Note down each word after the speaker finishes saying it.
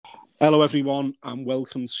Hello, everyone, and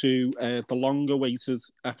welcome to the long-awaited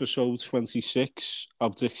episode 26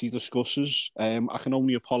 of Dixie Discusses. I can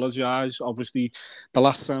only apologise. Obviously, the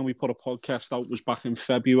last time we put a podcast out was back in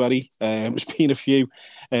February. There's been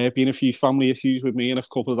a few family issues with me and a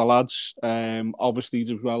couple of the lads. Obviously,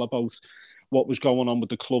 as well about what was going on with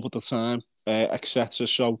the club at the time, etc.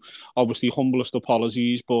 So, obviously, humblest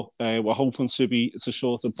apologies, but we're hoping to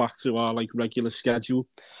sort of back to our regular schedule.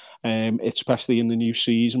 Especially in the new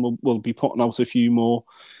season, we'll be putting out a few more,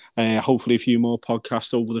 hopefully a few more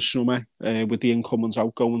podcasts over the summer with the incomings,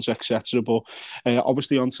 outgoings, etc. But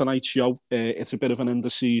obviously on tonight's show, it's a bit of an end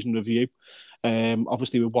of season review.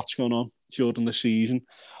 Obviously with what's going on during the season,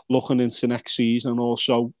 looking into next season, and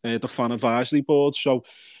also the fan advisory board. So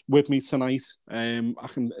with me tonight,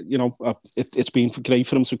 it's been great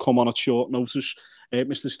for him to come on at short notice.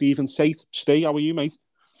 Mr. Stephen Tate. Steve, how are you, mate?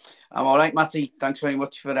 I'm all right, Matty. Thanks very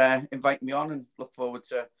much for inviting me on, and look forward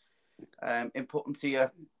to inputting to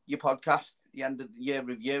your podcast, the end of the year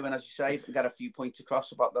review. And as you say, if we get a few points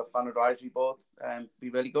across about the fan advisory board, be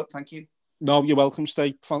really good. Thank you. No, you're welcome,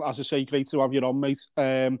 Steve. As I say, great to have you on, mate.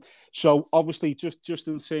 So obviously, just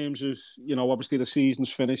in terms of, obviously the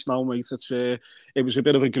season's finished now, mate. It was a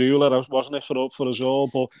bit of a grueler, wasn't it, for us all?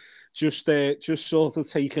 But just sort of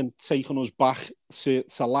taking us back to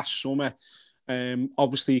last summer.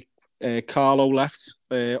 Obviously, Carlo left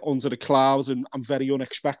under the clouds and very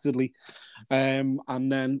unexpectedly,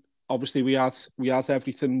 and then obviously we had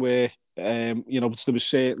everything where there were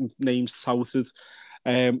certain names touted,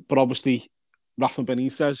 but obviously Rafa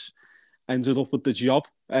Benitez ended up with the job.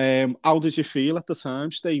 How did you feel at the time,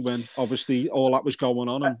 Steve, when obviously all that was going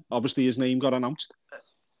on and obviously his name got announced?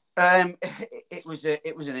 It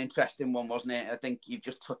was an interesting one, wasn't it? I think you've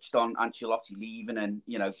just touched on Ancelotti leaving, and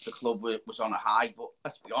the club was on a high. But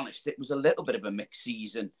let's be honest, it was a little bit of a mixed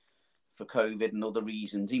season for COVID and other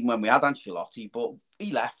reasons. Even when we had Ancelotti, but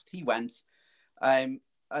he left, he went, and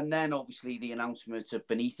then obviously the announcement of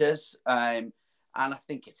Benitez, and I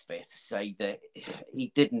think it's fair to say that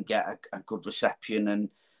he didn't get a good reception, and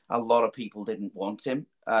a lot of people didn't want him.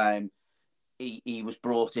 He was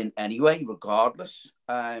brought in anyway, regardless.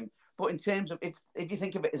 But in terms of, if you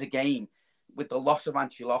think of it as a game, with the loss of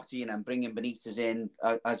Ancelotti and then bringing Benitez in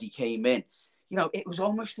as he came in, it was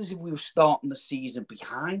almost as if we were starting the season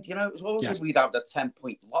behind. It was almost as if we'd have a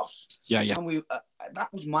 10-point loss. Yeah. And that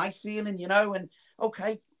was my feeling, and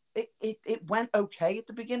okay, it went okay at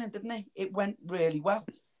the beginning, didn't it? It went really well.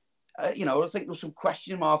 I think there were some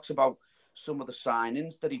question marks about some of the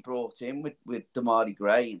signings that he brought in with Demarai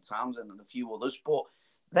Gray and Townsend and a few others, but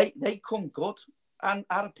they come good. And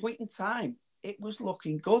at a point in time, it was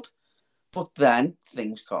looking good. But then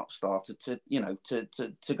things started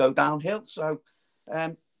to go downhill. So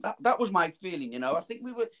that was my feeling, I think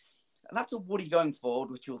we were, and that's a worry going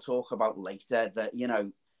forward, which we'll talk about later, that,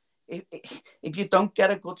 if you don't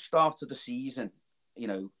get a good start to the season,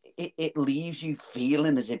 it leaves you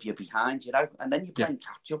feeling as if you're behind, and then you're playing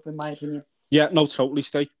catch up, in my opinion. Yeah, no, totally,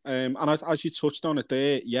 Steve. And as you touched on it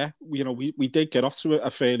there, we did get off to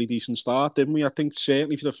a fairly decent start, didn't we? I think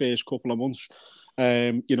certainly for the first couple of months.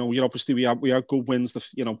 We had good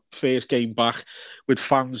wins. First game back with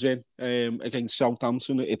fans in against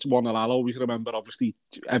Southampton. It's 1-0. I'll always remember. Obviously,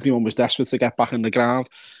 everyone was desperate to get back in the ground.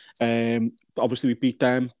 Obviously, we beat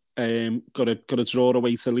them. Got a draw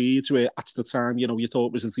away to Leeds, where at the time, you thought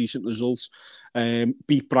it was a decent result.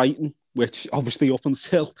 Beat Brighton, which obviously up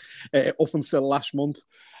until last month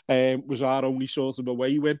was our only sort of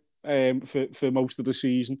away win for most of the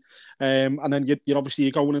season. And then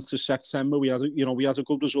you're going into September. We had a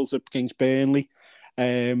good result against Burnley.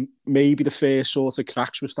 Maybe the first sort of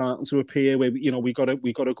cracks were starting to appear where we got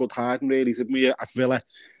a good hiding, really, didn't we, at Villa.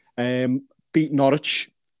 Beat Norwich.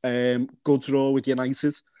 Good draw with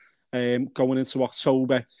United. Going into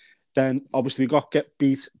October, then obviously we get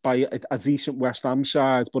beat by a decent West Ham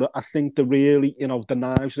side, but I think the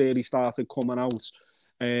knives really started coming out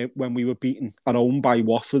when we were beaten at home by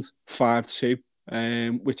Watford 5-2,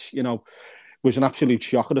 which was an absolute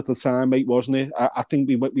shocker at the time, mate, wasn't it? I think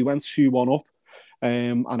we went 2-1 up,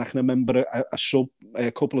 and I can remember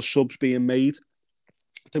a couple of subs being made.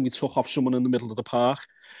 Then we took off someone in the middle of the park.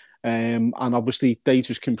 And obviously they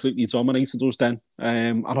just completely dominated us then.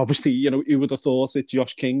 And obviously, who would have thought it?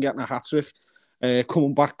 Josh King getting a hat-trick,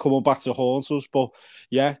 coming back to haunt us. But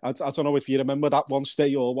yeah, I don't know if you remember that one,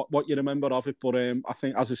 Stay, or what you remember of it. But I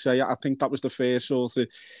think, as I say, I think that was the first sort of,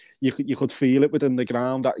 you could feel it within the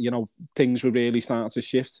ground that, things were really starting to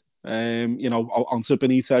shift. Onto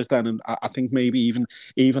Benitez then. And I think maybe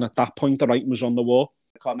even at that point, the writing was on the wall.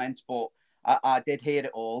 Comment, but I did hear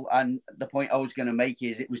it all, and the point I was going to make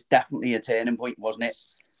is it was definitely a turning point, wasn't it?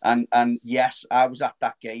 And yes, I was at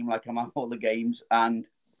that game, like I'm at all the games, and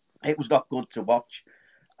it was not good to watch.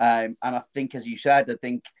 And I think, as you said, I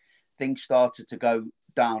think things started to go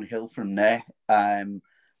downhill from there. And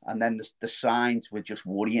then the signs were just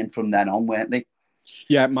worrying from then on, weren't they?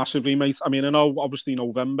 Yeah, massively, mate. I mean, I know, obviously,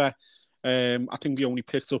 November, I think we only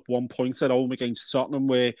picked up 1 point at home against Tottenham,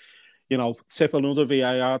 where, you know, tip another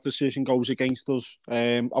VAR decision goes against us.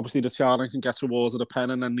 Obviously, the Charlton can get towards the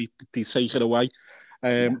pen and then they take it away.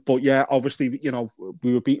 But yeah, obviously, you know,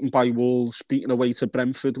 we were beaten by Wolves, beaten away to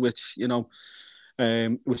Brentford, which, you know,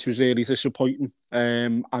 which was really disappointing.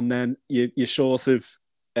 And then you sort of,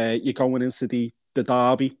 you're going into the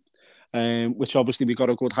derby, which obviously we got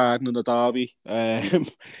a good hard in the derby.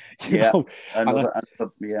 You know,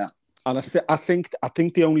 yeah. And I think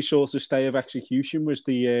the only sort of stay of execution was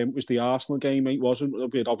the Arsenal game, mate, wasn't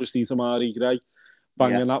it? With obviously Tamari Gray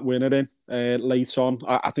banging that winner in late on.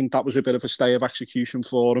 I think that was a bit of a stay of execution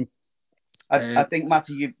for him. I think,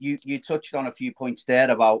 Matty, you touched on a few points there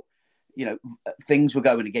about, you know, things were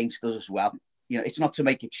going against us as well. You know, it's not to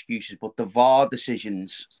make excuses, but the VAR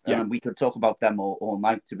decisions, and we could talk about them all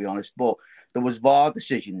night, to be honest, but there was VAR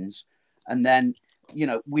decisions, and then, you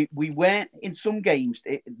know, we weren't, in some games,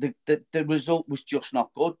 the result was just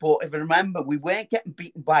not good. But if I remember, we weren't getting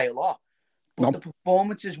beaten by a lot. But the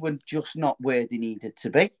performances were just not where they needed to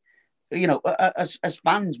be. You know, as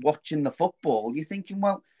fans watching the football, you're thinking,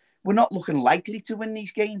 well, we're not looking likely to win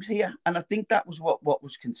these games here. And I think that was what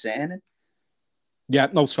was concerning. Yeah,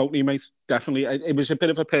 no, totally, mate. Definitely. It was a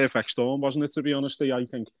bit of a perfect storm, wasn't it, to be honest, I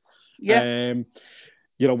think. Yeah.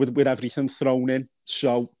 You know, with everything thrown in.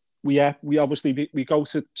 So, we obviously we go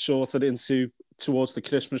to sort of towards the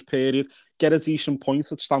Christmas period, get a decent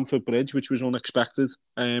point at Stamford Bridge, which was unexpected,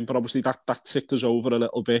 but obviously that ticked us over a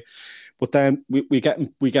little bit. But then we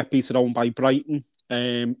get beaten on by Brighton,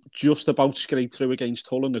 just about scraped through against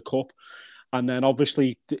Hull in the cup, and then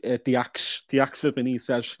obviously the axe for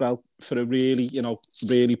Benitez fell for a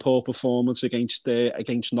really poor performance against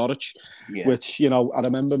Norwich, which, you know, I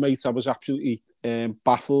remember, mate, I was absolutely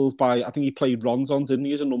baffled by. I think he played Rondon, didn't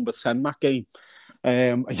he, as a number 10 that game.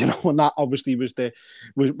 You know, and that obviously was the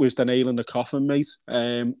nail in the coffin, mate.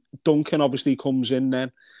 Duncan obviously comes in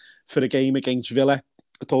then for a game against Villa.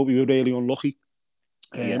 I thought we were really unlucky.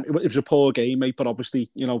 It was a poor game, mate, but obviously,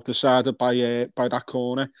 you know, decided by that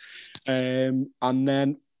corner. And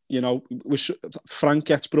then, you know, Frank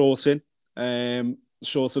gets brought in,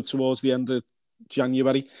 sort of towards the end of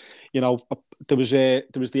January. You know, there was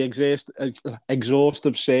the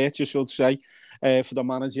exhaustive search, I should say, for the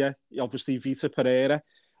manager. Obviously, Vita Pereira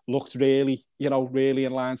looked really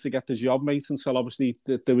in line to get the job, mate, until obviously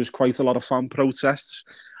there was quite a lot of fan protests.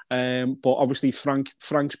 But obviously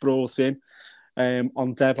Frank's brought in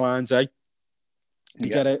on deadline day.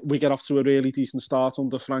 We get off to a really decent start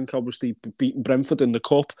under Frank, obviously beating Brentford in the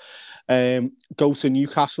cup. Go to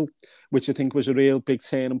Newcastle, which I think was a real big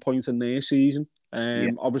turning point in their season.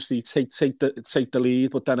 Obviously take the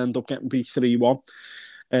lead, but then end up getting beat 3-1.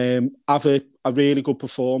 Have a really good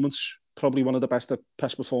performance, probably one of the best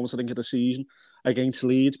performances I think of the season against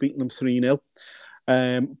Leeds, beating them 3-0.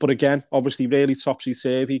 But again, obviously really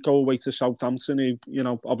topsy-turvy. Go away to Southampton, who, you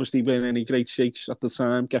know, obviously weren't any great shakes at the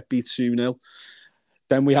time, get beat 2-0.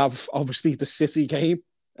 Then we have obviously the City game,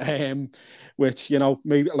 which, you know,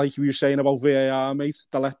 maybe like you were saying about VAR, mate,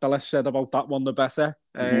 the less said about that one, the better.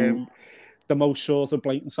 The most sort of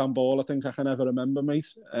blatant handball I think I can ever remember,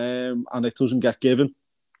 mate. And it doesn't get given.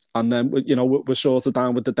 And then, you know, we're sort of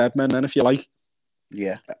down with the dead men then, if you like.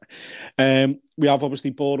 Yeah. We have obviously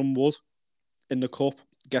Boreham Wood in the cup,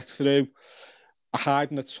 get through. A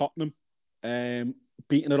hiding at Tottenham,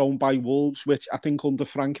 beaten at home by Wolves, which I think under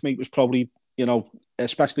Frank, mate, was probably, you know,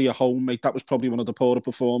 especially at home, mate, that was probably one of the poorer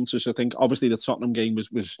performances. I think obviously the Tottenham game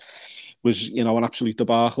was you know, an absolute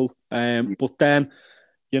debacle. But then,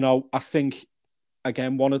 you know, I think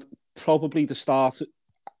again probably the start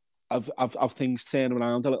of things turning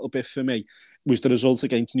around a little bit for me was the result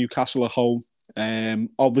against Newcastle at home.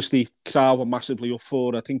 Obviously, crowd were massively up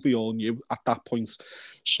for it. I think we all knew at that point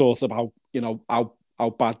sort of how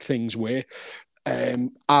bad things were.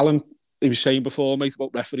 Alan, he was saying before, mate,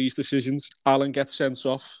 about referees' decisions. Alan gets sent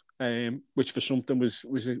off, which for something was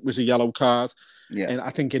a yellow card. And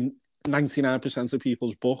I think in 99% of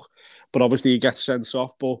people's book, but obviously he gets sent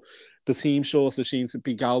off. But the team sort of seems to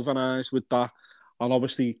be galvanised with that. And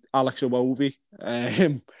obviously Alex Iwobi,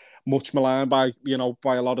 much maligned by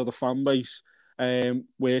a lot of the fan base,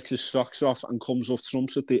 works his socks off and comes off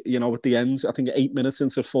trumps at the end. I think 8 minutes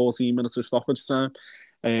into 14 minutes of stoppage time,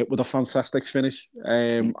 with a fantastic finish.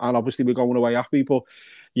 And obviously we're going away happy. But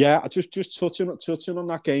yeah, just touching on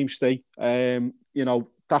that game, Steve. You know,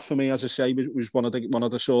 that for me, as I say, was one of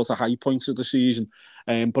the sort of high points of the season.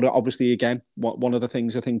 But obviously, again, one of the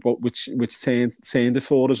things I think which turned it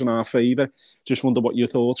for us in our favour. Just wonder what your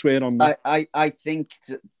thoughts were on that. I think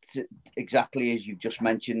exactly as you've just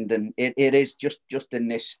mentioned, and it is just in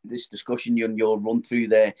this discussion and your run through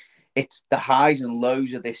there. It's the highs and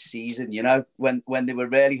lows of this season, you know. When they were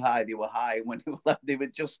really high, they were high. When they were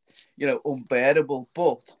just, you know, unbearable.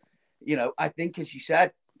 But, you know, I think, as you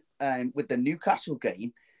said, with the Newcastle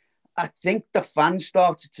game, I think the fans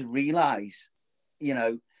started to realise, you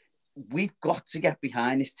know, we've got to get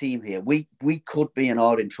behind this team here. We could be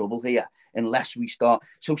in trouble here unless we start.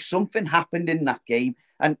 So something happened in that game.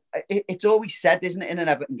 And it's always said, isn't it, in an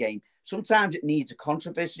Everton game, sometimes it needs a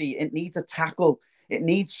controversy, it needs a tackle, it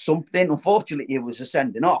needs something. Unfortunately, it was a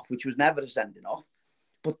sending off, which was never a sending off.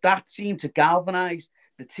 But that seemed to galvanise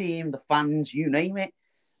the team, the fans, you name it.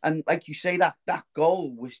 And like you say, that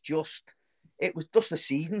goal was just a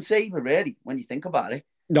season saver, really, when you think about it.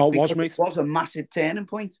 No, it was, mate. It was a massive turning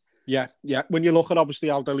point. Yeah. When you look at obviously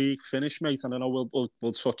how the league finished, mate, and I know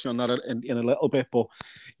we'll touch on that in a little bit, but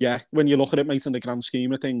yeah, when you look at it, mate, in the grand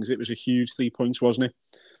scheme of things, it was a huge 3 points, wasn't it?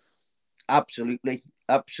 Absolutely.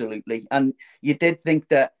 And you did think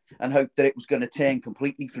that and hope that it was going to turn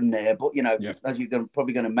completely from there. But, you know, as you're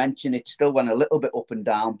probably going to mention, it still went a little bit up and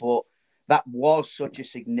down. But that was such a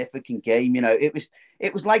significant game. You know, it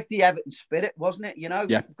was like the Everton spirit, wasn't it? You know,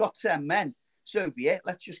 we've got 10 men. So be it.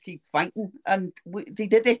 Let's just keep fighting. And they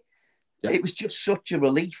did it. Yeah. It was just such a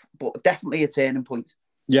relief, but definitely a turning point.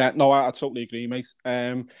 Yeah, no, I totally agree, mate.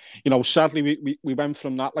 You know, sadly, we went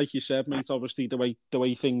from that, like you said, mate. Obviously, the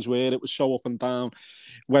way things were, it was so up and down.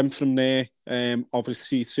 Went from there,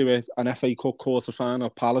 obviously, to an FA Cup quarter final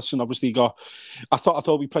at Palace, and obviously I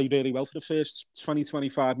thought we played really well for the first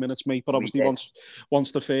 20-25 minutes, mate. But obviously,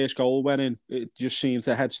 once the first goal went in, it just seemed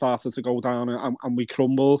the head started to go down, and we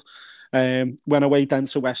crumbled. Went away then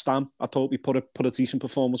to West Ham. I thought we put a decent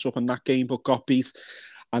performance up in that game, but got beat.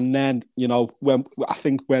 And then, you know, when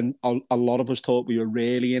a lot of us thought we were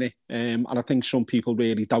really in it, and I think some people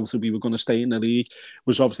really doubted we were going to stay in the league,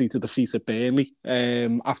 was obviously to defeat at Burnley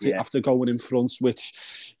after going in front, which,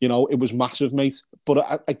 you know, it was massive, mate.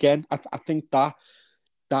 But again, I think that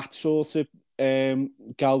sort of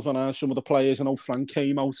galvanised some of the players. I know Frank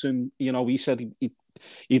came out and, you know, he said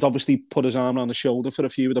he'd obviously put his arm on the shoulder for a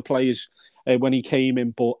few of the players when he came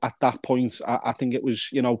in, but at that point, I think it was,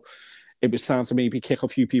 you know, it was time to maybe kick a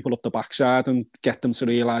few people up the backside and get them to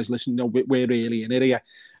realise, listen, you know, we're really in it here.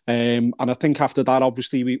 And I think after that,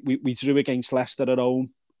 obviously, we drew against Leicester at home.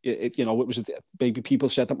 You know, it was maybe people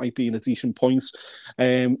said that might be in a decent point.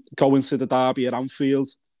 Going to the derby at Anfield,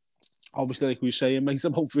 obviously, like we were saying, mate,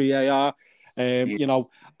 about VAR. You know,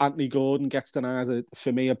 Anthony Gordon gets denied,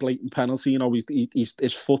 for me, a blatant penalty. You know,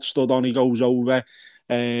 his foot stood on, he goes over.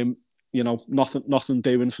 You know, nothing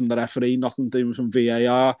doing from the referee, nothing doing from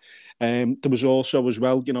VAR. There was also as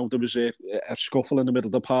well, you know, there was a scuffle in the middle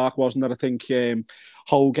of the park, wasn't there? I think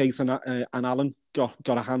Holgate and Allen got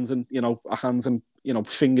a hands and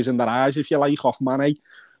fingers in their eyes, if you like, off Mane.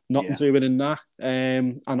 Nothing doing in that.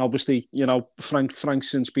 And obviously, you know, Frank's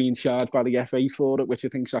since been charged by the FA for it, which I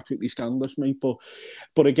think is absolutely scandalous, mate.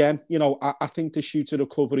 But again, you know, I think the shooter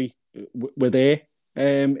recovery were there.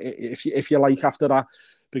 If you like, after that,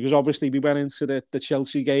 because obviously we went into the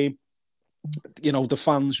Chelsea game, you know, the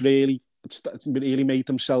fans really made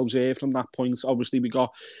themselves here from that point. Obviously we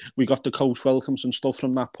got the coach welcomes and stuff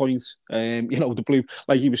from that point. You know, the blue,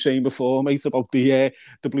 like you were saying before, mate, about the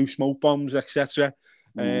blue smoke bombs, etc.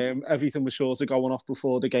 Everything was sort of going off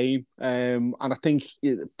before the game, and I think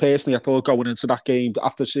personally, I thought going into that game,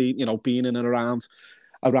 after seeing, you know, being in and around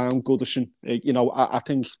Goodison, you know, I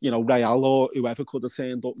think, you know, Real or whoever could have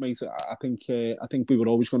turned up, mate. I think we were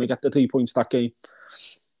always going to get the 3 points that game.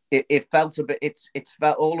 It felt a bit. It's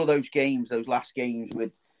felt all of those games, those last games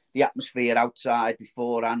with the atmosphere outside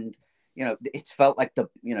before, and you know, it's felt like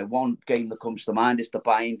one game that comes to mind is the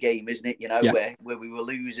Bayern game, isn't it? You know, where we were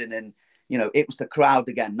losing, and you know, it was the crowd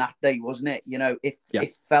again that day, wasn't it? You know, it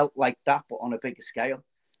felt like that, but on a bigger scale.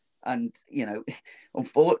 And, you know,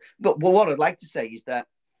 but what I'd like to say is that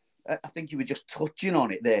I think you were just touching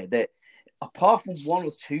on it there, that apart from one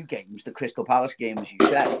or two games, the Crystal Palace game, as you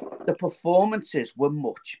said, the performances were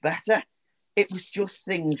much better. It was just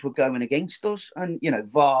things were going against us. And, you know,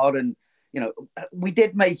 VAR and, you know, we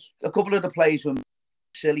did make a couple of the players were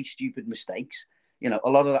silly, stupid mistakes. You know, a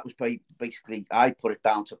lot of that was basically, I put it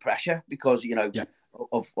down to pressure because, you know,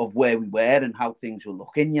 of where we were and how things were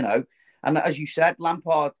looking, you know. And as you said,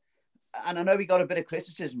 Lampard and I know he got a bit of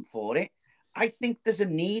criticism for it. I think there's a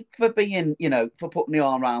need for being, for putting the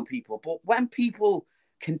arm around people. But when people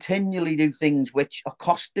continually do things which are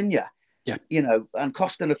costing you, and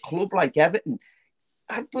costing a club like Everton,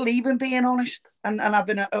 I believe in being honest and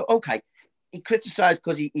having okay. He criticised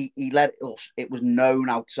because he let us. It was known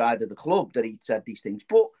outside of the club that he'd said these things.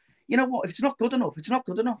 But you know what? If it's not good enough, it's not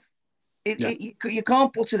good enough. You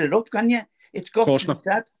can't butter it up, can you? It's got to be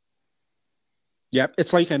said. Yeah,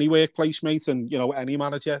 it's like any workplace, mate, and any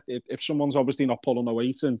manager. If someone's obviously not pulling the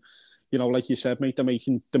weight, and like you said, mate, they're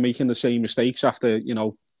making the same mistakes after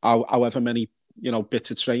however many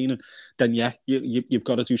bits of training, then you've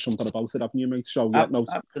got to do something about it, haven't you, mate? So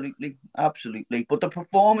absolutely. But the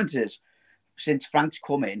performances since Frank's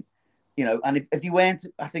come in, and if you weren't,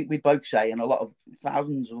 I think we'd both say, and a lot of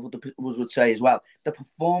thousands of other people would say as well, the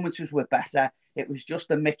performances were better. It was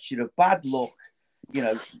just a mixture of bad luck,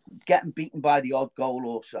 getting beaten by the odd goal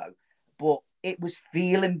or so, but it was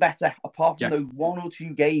feeling better apart from those 1 or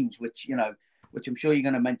 2 games, which I'm sure you're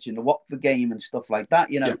going to mention, the Watford game and stuff like that.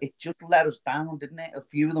 It just let us down, didn't it? A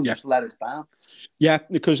few of them just let us down. Yeah,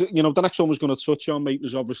 because the next one was going to touch on, mate,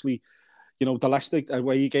 was obviously the Leicester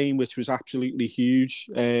away game, which was absolutely huge.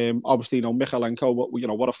 Obviously,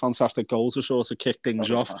 Mykolenko, what a fantastic goal to sort of kick things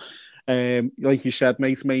off. Like you said,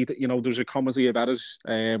 mate, there was a comedy of errors.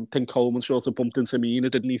 I think Coleman sort of bumped into Mina,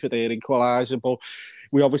 didn't he, for their equaliser? But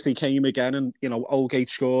we obviously came again, and Oldgate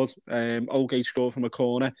scored. Oldgate scored from a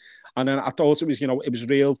corner, and then I thought it was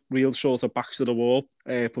real sort of backs to the wall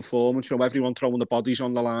performance. Everyone throwing the bodies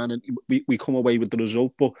on the line, and we come away with the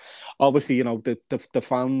result. But obviously, the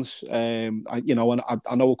fans, and I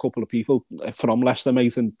know a couple of people from Leicester,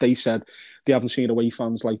 mate, and they said they haven't seen away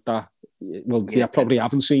fans like that. Well, they probably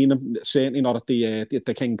haven't seen them. Certainly not at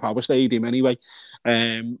the King Power Stadium, anyway.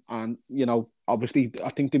 And obviously, I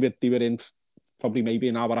think they were in probably maybe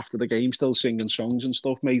an hour after the game, still singing songs and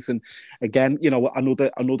stuff, mate. And again,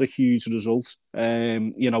 another huge result.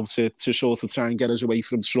 To sort of try and get us away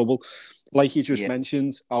from trouble, like you just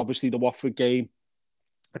mentioned. Obviously, the Watford game.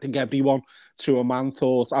 I think everyone, to a man,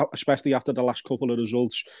 thought, especially after the last couple of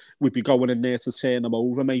results, we'd be going in there to turn them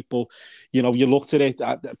over, mate. But, you looked at it,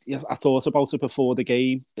 I thought about it before the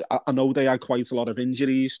game. I know they had quite a lot of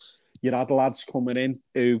injuries. You had lads coming in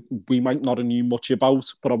who we might not have knew much about,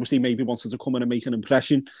 but obviously maybe wanted to come in and make an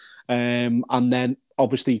impression. And then,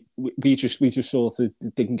 obviously, we just sort of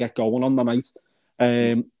didn't get going on the night.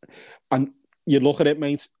 And you look at it,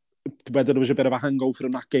 mate, whether there was a bit of a hangover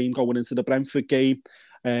in that game going into the Brentford game.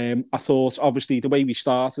 I thought, obviously, the way we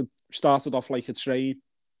started off like a train,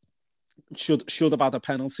 should have had a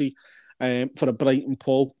penalty for a blatant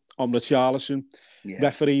pull on Richarlison.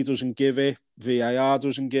 Referee doesn't give it, VAR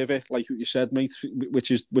doesn't give it, like what you said, mate,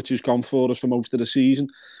 which is gone for us for most of the season.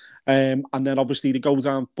 And then obviously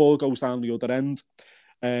the ball goes down the other end.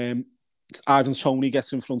 Ivan Toney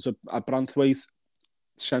gets in front of Branthwaite,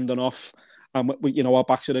 sending off. And our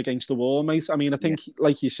backs are against the wall, mate. I mean, I think,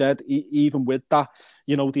 like you said, even with that,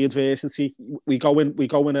 the adversity, we go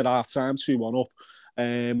in at half time 2-1 up.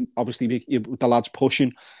 Obviously, the lads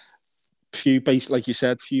pushing. Like you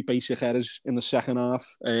said, few basic errors in the second half,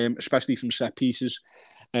 especially from set pieces.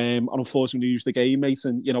 And unfortunately, lose the game, mate.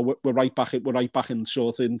 And we're right back in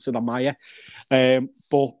sort of into the mire.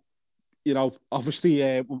 But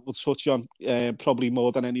obviously, we'll touch on probably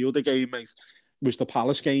more than any other game, mate, was the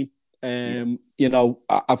Palace game. I've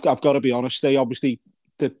got to be honest. Obviously,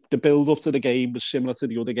 the build up to the game was similar to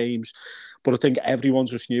the other games, but I think everyone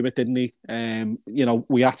just knew it, didn't he?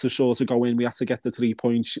 We had to sort of go in. We had to get the 3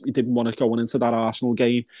 points. We didn't want to go into that Arsenal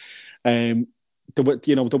game. The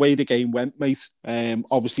way the game went, mate.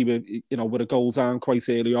 Obviously, we're a goal down quite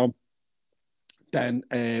early on. Then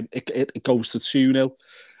it goes to 2-0.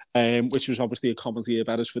 Which was obviously a comedy of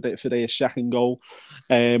errors for their second goal.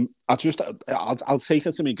 I'll take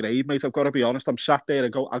it to my grave, mate. I've got to be honest. I'm sat there. I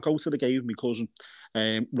go to the game with my cousin,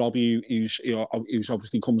 Robbie, who's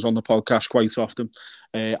obviously comes on the podcast quite often,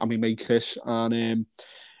 and my mate Chris. And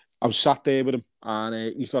I was sat there with him,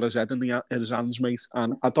 and he's got his head in his hands, mate.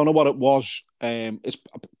 And I don't know what it was. It's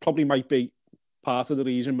probably might be part of the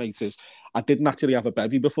reason, mate, is I didn't actually have a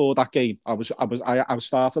bevy before that game. I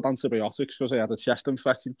started antibiotics because I had a chest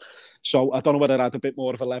infection. So I don't know whether I had a bit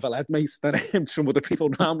more of a level head, mate, than some other people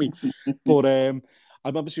around me. But I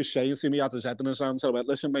remember just saying to him, he had his head in his hands. I went,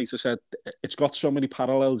 listen, mate, I said, it's got so many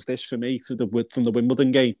parallels, this, for me, from the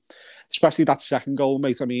Wimbledon game. Especially that second goal,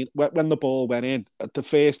 mate. I mean, when the ball went in, the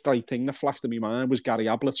first thing that flashed in my mind was Gary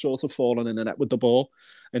Ablett sort of falling in the net with the ball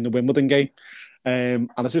in the Wimbledon game. And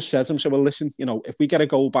I just said to him, well, listen, if we get a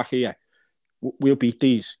goal back here, we'll beat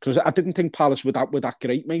these, because I didn't think Palace were that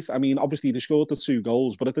great, mate. I mean, obviously they scored the 2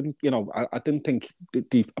 goals, but I didn't, I didn't think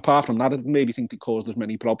apart from that, I didn't really think they caused as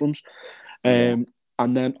many problems. And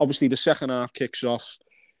then obviously the second half kicks off.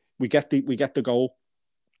 We get the goal.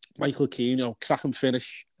 Michael Keane, cracking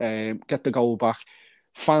finish, get the goal back.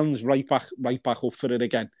 Fans right back up for it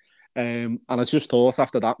again. And I just thought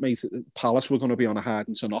after that, mate, Palace were going to be on a hard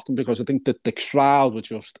and to nothing, because I think that the crowd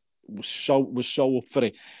was so up for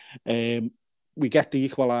it. We get the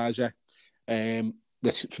equaliser. For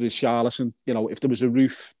the Charlison, if there was a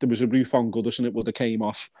roof on Goodison, it would have came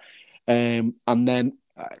off. And then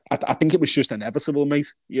I think it was just inevitable,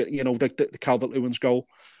 mate. The Calvert-Lewin's goal.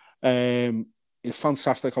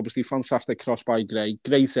 Fantastic cross by Gray.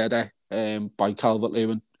 Great header by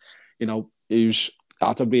Calvert-Lewin. Who's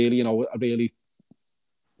had a really,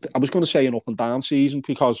 I was going to say an up and down season,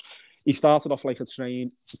 because he started off like a train,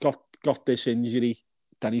 got this injury,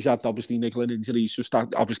 then he's had obviously niggling injuries, just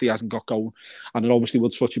that obviously hasn't got going, and then obviously we'll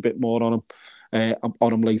touch a bit more on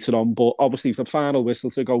him later on. But obviously for the final whistle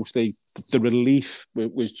to go, the relief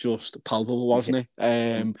was just palpable, wasn't it?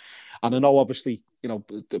 And I know obviously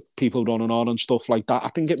the people running on and stuff like that. I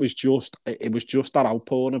think it was just that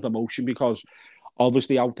outpouring of emotion, because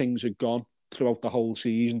obviously how things had gone throughout the whole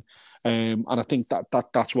season, and I think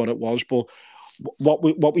that's what it was. But what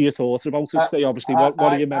were your thoughts about it today? Obviously, what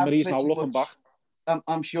are your memories now looking back?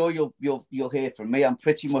 I'm sure you'll hear from me. I'm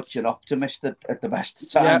pretty much an optimist at the best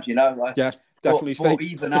of times, right? Yeah, definitely. But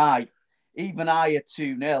even I at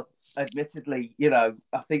 2-0, admittedly,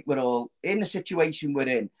 I think we're all in the situation we're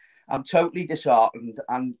in. I'm totally disheartened,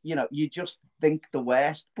 and you just think the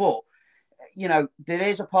worst. But there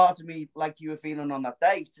is a part of me, like you were feeling on that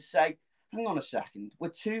day, to say, hang on a second, we're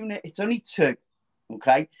 2-0. It's only 2,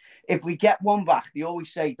 okay? If we get one back, they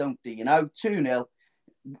always say, don't they? 2-0.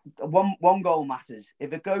 One goal matters.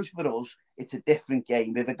 If it goes for us, it's a different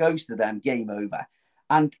game. If it goes to them, game over.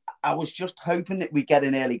 And I was just hoping that we get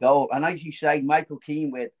an early goal. And as you say, Michael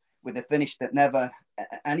Keane with a finish that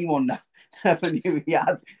anyone never knew he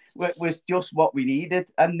had was just what we needed.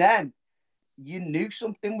 And then you knew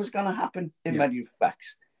something was going to happen in many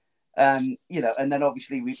respects. And then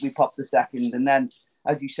obviously we popped the second. And then,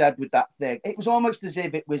 as you said, with that thing, it was almost as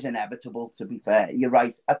if it was inevitable, to be fair. You're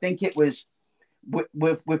right. I think it was,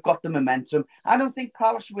 we've got the momentum. I don't think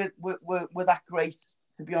Palace were that great,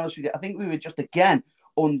 to be honest with you. I think we were just, again,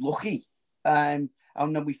 unlucky. And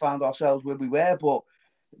then we found ourselves where we were. But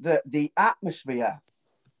the atmosphere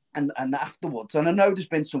and afterwards, and I know there's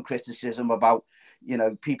been some criticism about,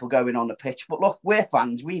 people going on the pitch, but look, we're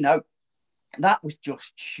fans, we know. That was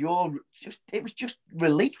it was just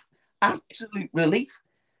relief, absolute relief,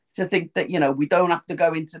 to think that, we don't have to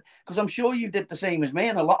go into, because I'm sure you did the same as me,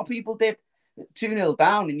 and a lot of people did, 2-0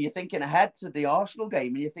 down, and you're thinking ahead to the Arsenal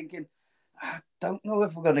game, and you're thinking, I don't know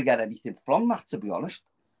if we're going to get anything from that, to be honest.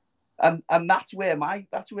 And that's where my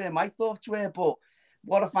thoughts were. But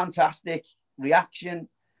what a fantastic reaction.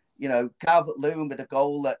 Calvert-Lewin with a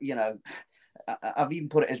goal that, I've even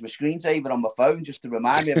put it as my screensaver on my phone just to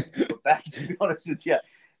remind me of it back, to be honest with you.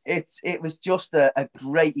 It was just a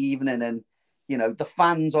great evening, and, the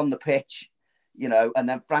fans on the pitch, and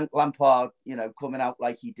then Frank Lampard, coming out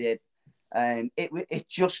like he did. It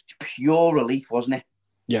just pure relief, wasn't it?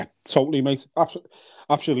 Yeah, totally, mate.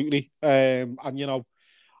 Absolutely. And,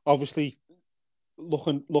 obviously,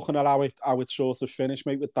 looking at how it sort of finished,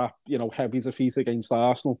 mate, with that, heavy defeat against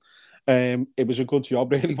Arsenal, it was a good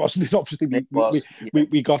job, really, wasn't it? Obviously,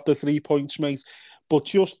 we got the 3 points, mate. But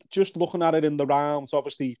just looking at it in the rounds,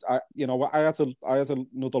 obviously, I had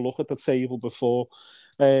another look at the table before.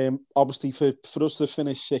 Obviously, for us to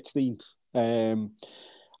finish 16th,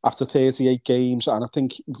 after 38 games, and I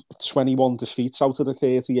think 21 defeats out of the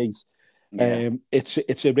 38. Yeah.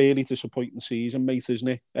 It's a really disappointing season, mate, isn't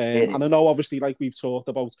it? And I know, obviously, like we've talked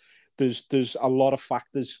about, there's a lot of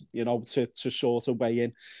factors, to sort of weigh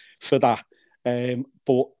in for that.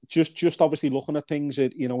 But just obviously looking at things, in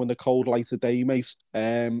the cold light of day, mate.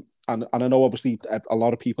 And I know, obviously, a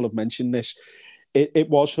lot of people have mentioned this. It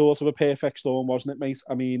was sort of a perfect storm, wasn't it, mate?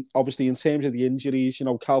 I mean, obviously, in terms of the injuries,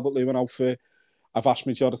 Calvert-Lewin out for a vast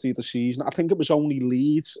majority of the season. I think it was only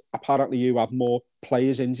Leeds, apparently, who had more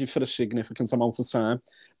players injured for a significant amount of time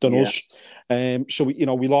than us. So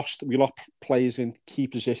we lost players in key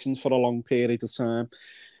positions for a long period of time.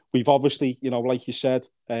 We've obviously, like you said,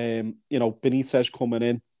 Benitez coming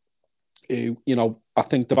in, who, I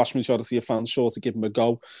think the vast majority of fans sort of give him a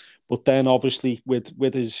go. But then, obviously,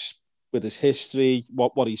 with his history,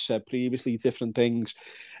 what he said previously, different things,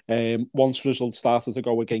 once results started to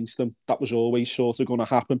go against him, that was always sort of going to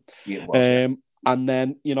happen. And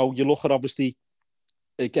then, you look at, obviously,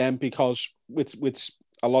 again, because with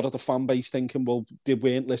a lot of the fan base thinking, well, they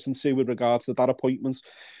weren't listened to with regards to that appointment.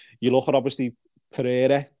 You look at, obviously,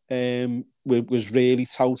 Pereira was really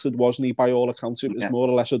touted, wasn't he? By all accounts, it was more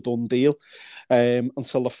or less a done deal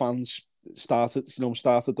until the fans started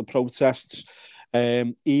the protests.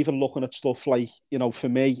 Even looking at stuff like, for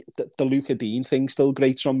me, the Luca Dean thing still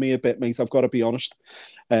grates on me a bit, mate. I've got to be honest.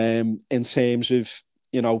 In terms of,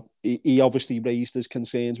 he obviously raised his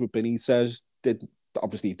concerns with Benitez. Didn't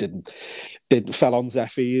fell on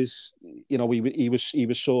deaf ears. He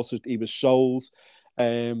was sold.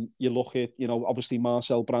 You look at, obviously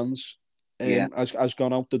Marcel Brands has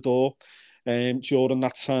gone out the door during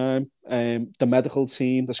that time. The medical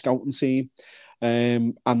team, the scouting team,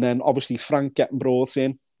 and then obviously Frank getting brought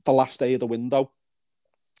in the last day of the window.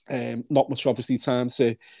 Not much obviously time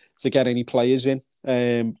to get any players in.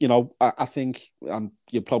 I think, and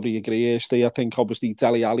you probably agree here, Steve, I think obviously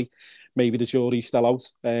Dele Alli, maybe the jury's still out.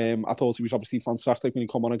 I thought he was obviously fantastic when he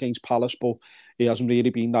come on against Palace, but he hasn't really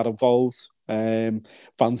been that involved. Van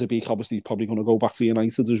de Beek obviously probably going to go back to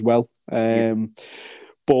United as well.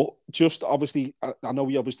 But just obviously, I know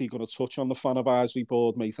we're obviously going to touch on the fan advisory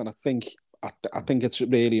board, mate, and I think it's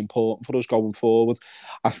really important for us going forward.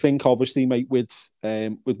 I think obviously, mate, with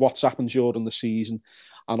what's happened during the season,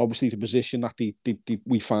 and obviously the position that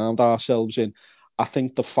we found ourselves in, I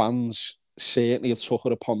think the fans certainly have took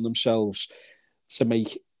it upon themselves to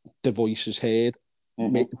make the voices heard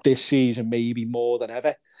this season, maybe more than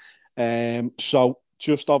ever. So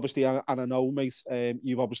just obviously, and I know, mate,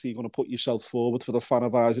 you've obviously going to put yourself forward for the fan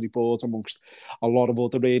advisory board amongst a lot of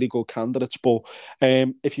other really good candidates. But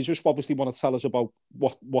if you just obviously want to tell us about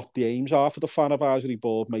what the aims are for the fan advisory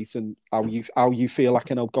board, mate, and how you feel like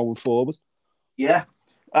going forward. Yeah,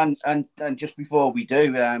 and just before we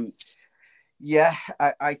do,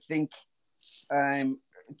 I think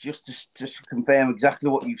just to confirm exactly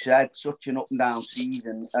what you said, such an up and down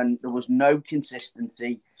season, and there was no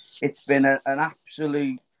consistency. It's been an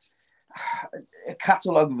absolute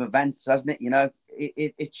catalogue of events, hasn't it?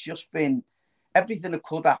 It's just been everything that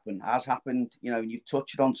could happen has happened. And you've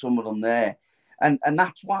touched on some of them there, and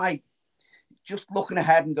that's why. Just looking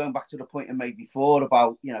ahead and going back to the point I made before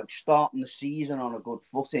about starting the season on a good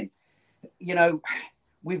footing.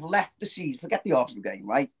 We've left the season. Forget the Arsenal game,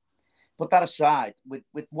 right? Put that aside.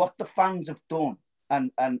 With what the fans have done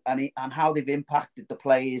and how they've impacted the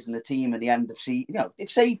players and the team at the end of season, they've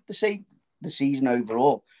saved the season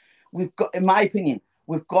overall. We've got, in my opinion,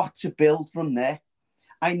 we've got to build from there.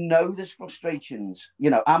 I know there's frustrations.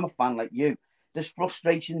 I'm a fan like you. There's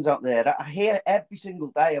frustrations out there that I hear every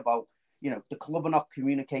single day about. The club are not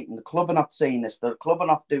communicating. The club are not saying this. The club are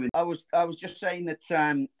not doing. I was just saying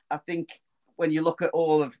that I think when you look at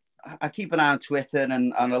I keep an eye on Twitter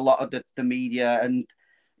and a lot of the media, and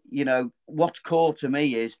what's core to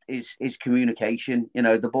me is communication.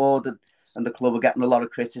 The board and the club are getting a lot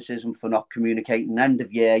of criticism for not communicating. End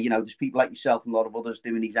of year, there's people like yourself and a lot of others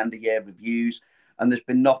doing these end of year reviews, and there's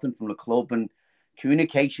been nothing from the club. And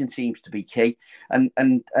communication seems to be key. And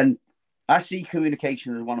I see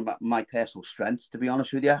communication as one of my personal strengths, to be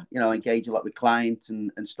honest with you. I engage a lot with clients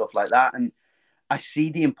and stuff like that. And I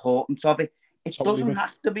see the importance of it. It doesn't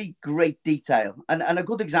have to be great detail. And a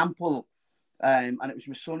good example, and it was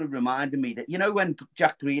my son who reminded me that, when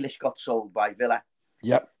Jack Grealish got sold by Villa,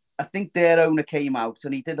 yep. I think their owner came out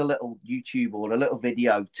and he did a little YouTube or a little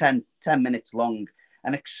video, 10 minutes long,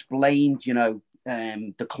 and explained,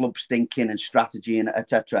 the club's thinking and strategy and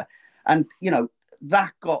etc. And,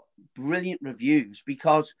 that got brilliant reviews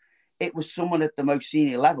because it was someone at the most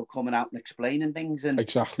senior level coming out and explaining things. And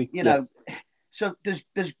exactly, so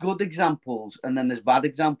there's good examples and then there's bad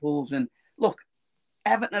examples. And look,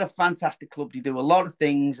 Everton are a fantastic club. They do a lot of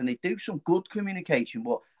things and they do some good communication,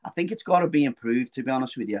 but I think it's got to be improved, to be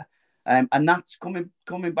honest with you. And that's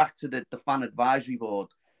coming back to the fan advisory board.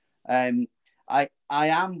 I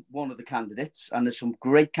am one of the candidates, and there's some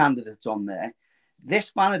great candidates on there.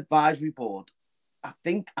 This fan advisory board,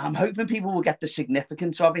 I'm hoping people will get the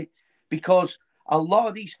significance of it, because a lot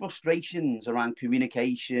of these frustrations around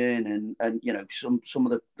communication and some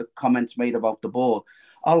of the comments made about the board,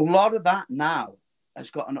 a lot of that now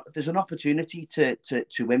there's an opportunity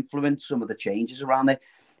to influence some of the changes around there.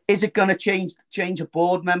 Is it going to change a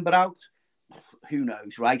board member out? Who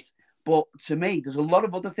knows, right? But to me, there's a lot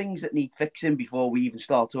of other things that need fixing before we even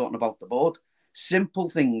start talking about the board. Simple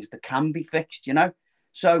things that can be fixed,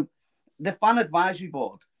 So the fan advisory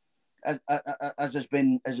board, as has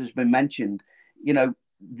been mentioned,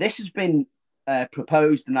 this has been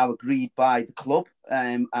proposed and now agreed by the club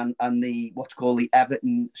and the what's called the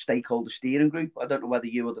Everton Stakeholder Steering Group. I don't know whether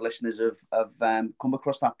you or the listeners have come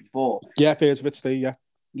across that before. Yeah, there's of it, Steve, yeah.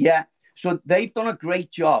 Yeah, so they've done a great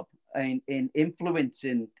job in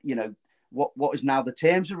influencing, what is now the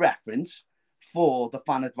terms of reference for the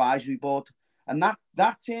fan advisory board. And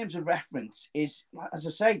that terms of reference is, as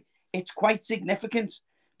I say, it's quite significant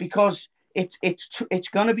because it's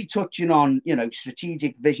going to be touching on,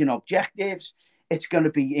 strategic vision objectives. It's going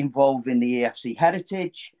to be involving the AFC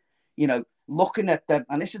heritage, looking at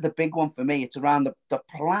and this is the big one for me, it's around the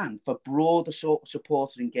plan for broader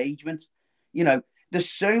supporter engagement. There's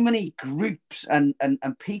so many groups and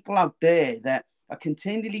people out there that are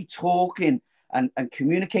continually talking and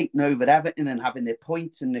communicating over Everton and having their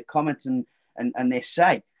points and their comments and their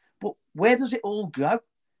say. But where does it all go?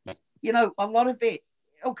 A lot of it,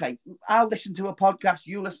 okay, I'll listen to a podcast,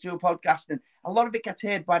 you listen to a podcast, and a lot of it gets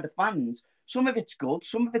heard by the fans. Some of it's good,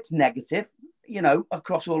 some of it's negative,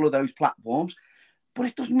 across all of those platforms, but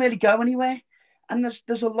it doesn't really go anywhere. And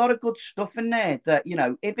there's a lot of good stuff in there that,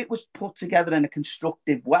 if it was put together in a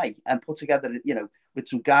constructive way and put together, with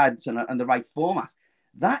some guidance and the right format,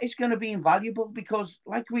 that is going to be invaluable because,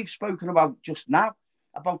 like we've spoken about just now,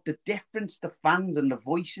 about the difference the fans and the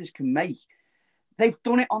voices can make. They've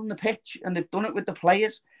done it on the pitch and they've done it with the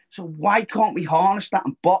players. So why can't we harness that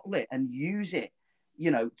and bottle it and use it,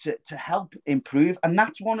 to help improve? And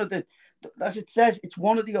that's one of the, as it says, it's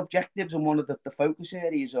one of the objectives and one of the focus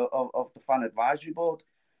areas of the fan advisory board.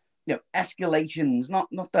 Escalations, not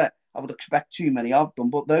that I would expect too many of them,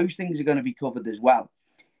 but those things are going to be covered as well.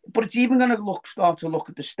 But it's even going to start to look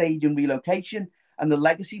at the stadium relocation and the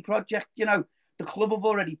legacy project. The club have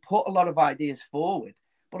already put a lot of ideas forward,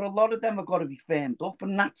 but a lot of them have got to be firmed up,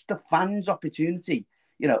 and that's the fans' opportunity,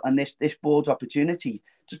 and this board's opportunity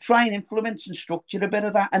to try and influence and structure a bit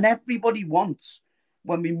of that. And everybody wants,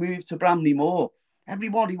 when we move to Bramley Moore,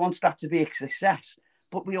 everybody wants that to be a success.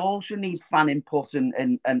 But we also need fan input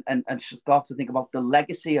and start to think about the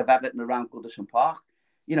legacy of Everton around Goodison Park,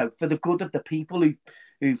 for the good of the people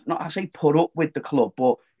who've not, I say, put up with the club,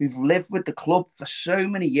 but who've lived with the club for so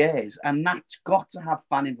many years. And that's got to have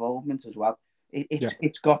fan involvement as well.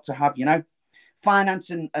 It's got to have, finance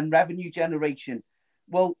and revenue generation.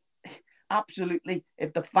 Well, absolutely.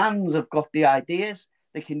 If the fans have got the ideas,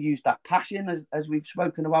 they can use that passion, as we've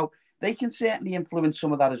spoken about. They can certainly influence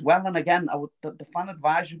some of that as well. And again, the fan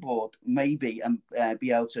advisory board maybe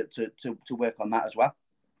be able to work on that as well.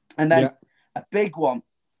 And then a big one,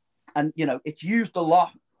 and it's used a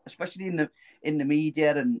lot, especially in the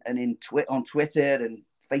media and on Twitter and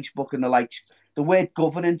Facebook and the likes. The word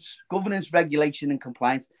governance, regulation, and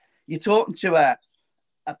compliance. You're talking to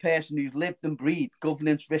a person who's lived and breathed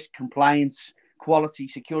governance, risk, compliance, quality,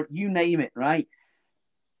 security, you name it, right?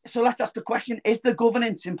 So let's ask the question, is the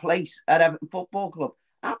governance in place at Everton Football Club?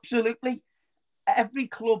 Absolutely. Every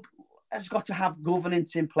club has got to have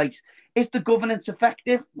governance in place. Is the governance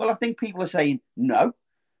effective? Well, I think people are saying no.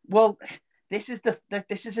 Well, this is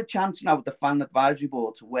a chance now with the fan advisory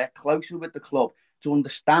board to work closely with the club to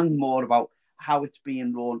understand more about how it's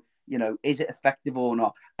being run. Is it effective or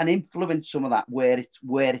not? And influence some of that where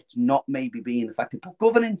it's not maybe being effective. But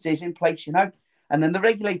governance is in place, And then the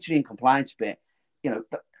regulatory and compliance bit,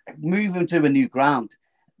 moving to a new ground,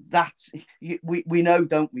 that's we know,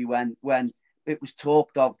 don't we, when it was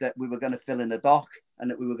talked of that we were going to fill in a dock and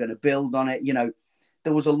that we were going to build on it,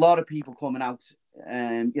 there was a lot of people coming out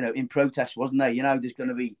in protest, wasn't there? There's going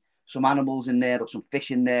to be some animals in there or some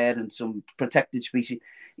fish in there and some protected species.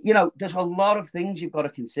 There's a lot of things you've got to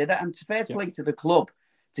consider, and to fair play to the club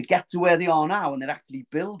to get to where they are now and they're actually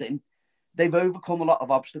building. They've overcome a lot of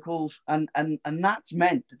obstacles, and that's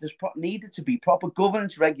meant that there's needed to be proper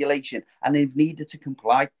governance regulation, and they've needed to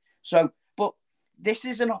comply. So, but this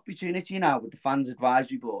is an opportunity now with the fans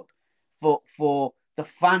advisory board for the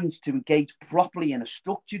fans to engage properly in a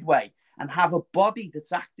structured way and have a body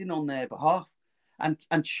that's acting on their behalf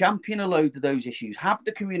and champion a load of those issues. Have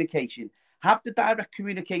the communication, have the direct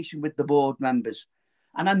communication with the board members,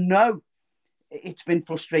 and I know it's been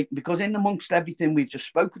frustrating because in amongst everything we've just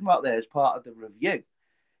spoken about there as part of the review,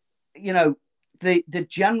 the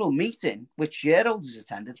general meeting which shareholders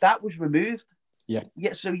attended, that was removed.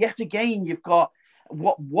 Yeah. So yet again, you've got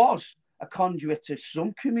what was a conduit to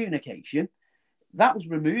some communication that was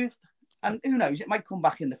removed, and who knows, it might come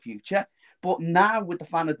back in the future. But now with the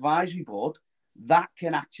fan advisory board, that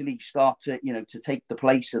can actually start to to take the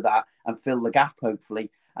place of that and fill the gap, hopefully,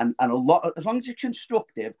 and a lot, as long as it's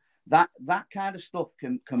constructive. That kind of stuff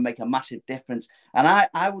can make a massive difference. And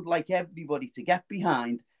I would like everybody to get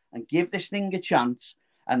behind and give this thing a chance.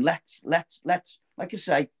 And let's like I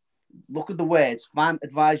say, look at the words, fan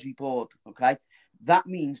advisory board, okay? that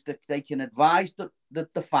means that they can advise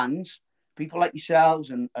the fans, people like yourselves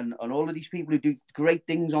and all of these people who do great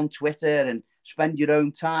things on Twitter and spend your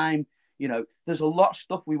own time. You know, there's a lot of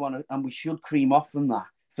stuff we want to, and we should cream off from that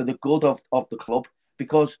for the good of the club,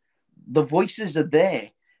 because the voices are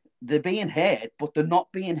there. They're being heard, but they're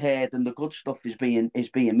not being heard, and the good stuff is being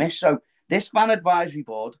missed. So this fan advisory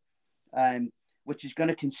board, which is going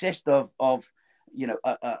to consist of you know,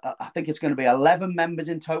 I think it's going to be 11 members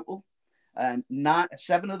in total. 7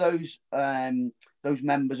 of those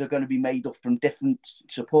members are going to be made up from different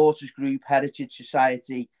supporters group, Heritage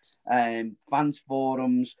Society, fans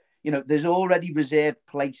forums. You know, there's already reserved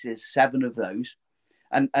places, 7 of those,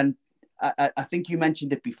 and I think you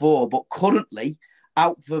mentioned it before, but currently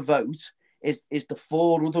out for vote is the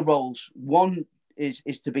 4 other roles. One is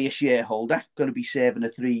to be a shareholder, going to be serving a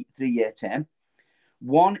three-year term.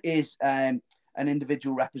 One is an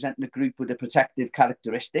individual representing a group with a protective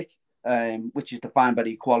characteristic, which is defined by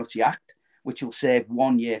the Equality Act, which will serve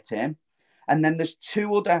 1-year term. And then there's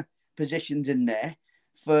 2 other positions in there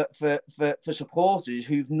for supporters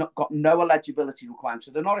who've not got no eligibility requirements.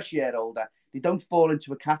 So they're not a shareholder. They don't fall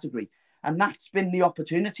into a category. And that's been the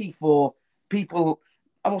opportunity for people,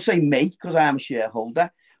 I won't say me, because I am a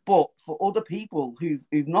shareholder, but for other people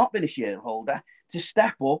who've not been a shareholder to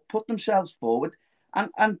step up, put themselves forward.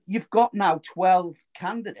 And you've got now 12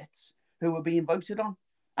 candidates who are being voted on.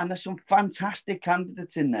 And there's some fantastic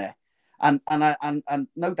candidates in there. And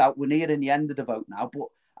no doubt we're nearing the end of the vote now, but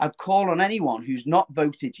I'd call on anyone who's not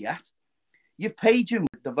voted yet. You've paid your money.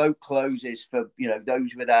 The vote closes for, you know,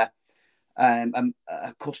 those with a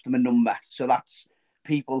customer number. So that's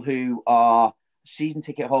people who are season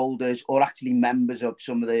ticket holders or actually members of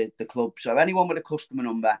some of the clubs. So anyone with a customer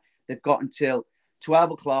number, they've got until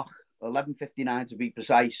 12 o'clock, 11:59 to be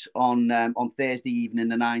precise, on Thursday evening,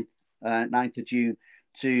 the 9th of June,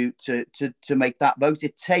 to make that vote.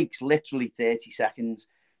 It takes literally 30 seconds.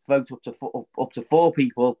 Vote up to 4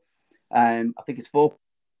 people. I think it's 4.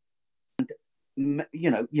 And, you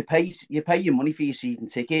know, you pay your money for your season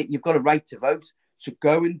ticket. You've got a right to vote. So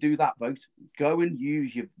go and do that vote. Go and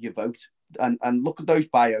use your vote and look at those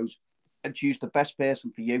bios and choose the best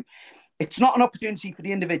person for you. It's not an opportunity for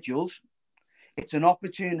the individuals. It's an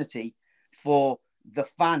opportunity for the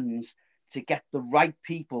fans to get the right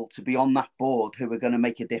people to be on that board who are going to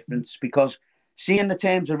make a difference. Because seeing the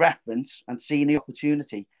terms of reference and seeing the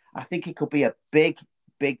opportunity, I think it could be a big,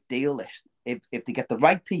 big deal list. If they get the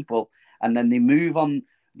right people and then they move on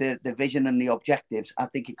the vision and the objectives, I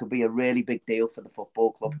think it could be a really big deal for the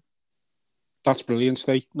football club. That's brilliant,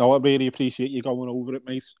 Steve. No, I really appreciate you going over it,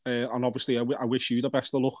 mate. And obviously, I wish you the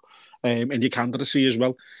best of luck in your candidacy as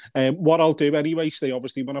well. What I'll do anyway, Steve,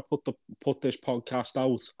 obviously, when I put this podcast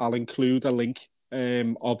out, I'll include a link,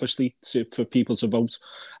 obviously, for people to vote.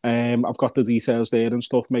 I've got the details there and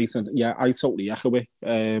stuff, mate. And yeah, I totally echo it.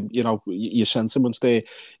 You know, your sentiments there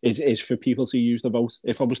is for people to use the vote.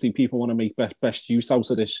 If obviously people want to make best use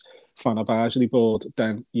out of this fan advisory board,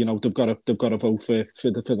 then you know they've got to vote for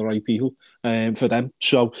the right people for them.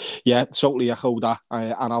 So yeah, totally echo that,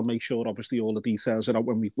 and I'll make sure obviously all the details are out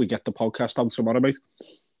when we get the podcast out tomorrow, mate.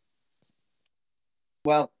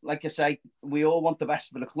 Well, like I say, we all want the best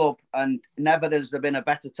for the club, and never has there been a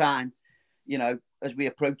better time, you know, as we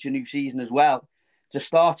approach a new season as well, to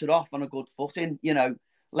start it off on a good footing. You know,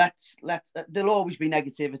 there'll always be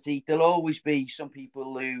negativity. There'll always be some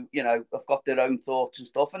people who, you know, have got their own thoughts and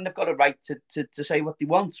stuff, and they've got a right to say what they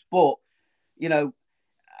want. But, you know,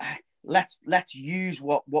 let's use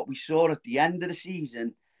what we saw at the end of the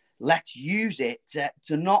season. Let's use it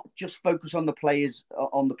to not just focus on the players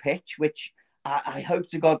on the pitch, which I hope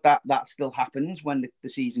to God that still happens when the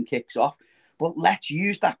season kicks off. But let's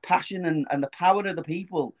use that passion and the power of the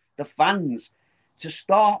people, the fans, to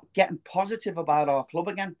start getting positive about our club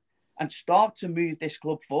again and start to move this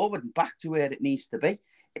club forward and back to where it needs to be.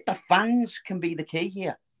 The fans can be the key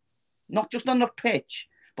here, not just on the pitch,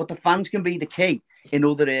 but the fans can be the key in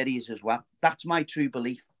other areas as well. That's my true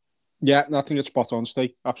belief. Yeah, I think it's spot on,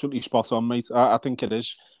 Steve. Absolutely spot on, mate. I think it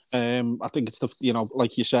is. I think it's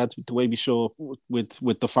like you said, the way we saw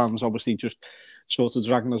with the fans, obviously just sort of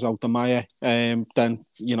dragging us out the mire. Then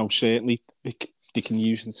certainly they can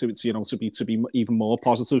use it to be even more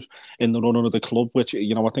positive in the run of the club, which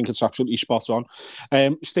I think it's absolutely spot on.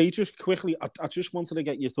 Steve, just quickly, I just wanted to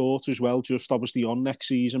get your thoughts as well, just obviously on next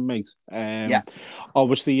season, mate. Yeah.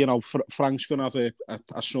 Obviously, Frank's going to have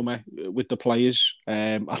a summer with the players.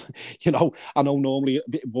 I know normally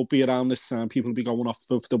it would be around this time people will be going off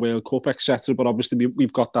for the World Cup, etc. But obviously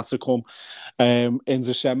we've got that to come in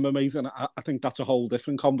December, mate, and I think that's a whole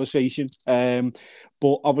different conversation.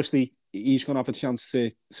 But obviously, he's going to have a chance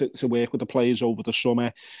to work with the players over the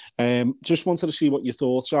summer. Just wanted to see what your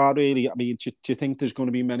thoughts are, really. I mean, do you think there's going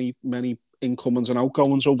to be many incomings and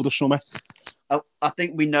outgoings over the summer? I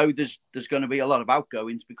think we know there's going to be a lot of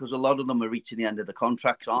outgoings because a lot of them are reaching the end of the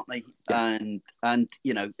contracts, aren't they? Yeah. And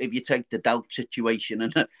you know, if you take the Delph situation,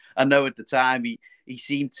 and I know at the time he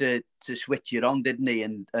seemed to switch it on, didn't he?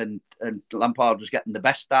 And Lampard was getting the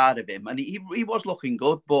best out of him, and he was looking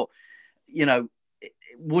good. But you know,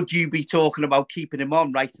 would you be talking about keeping him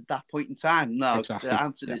on right at that point in time? No, exactly. The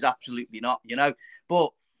answer is absolutely not. You know,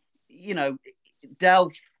 but you know,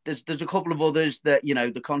 Delph. There's a couple of others that, you know,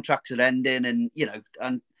 the contracts are ending, and you know,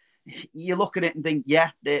 and you look at it and think, yeah,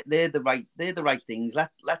 they're the right things.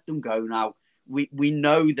 Let them go now. We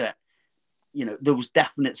know that, you know, there was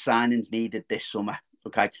definite signings needed this summer.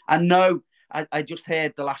 Okay, I know. I just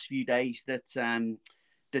heard the last few days that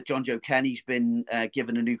that John Joe Kenny's been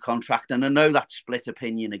given a new contract, and I know that's split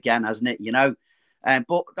opinion again, hasn't it? You know,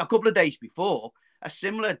 but a couple of days before, a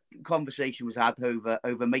similar conversation was had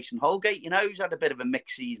over Mason Holgate, you know, who's had a bit of a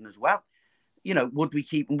mixed season as well. You know, would we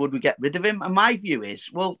keep him? Would we get rid of him? And my view is,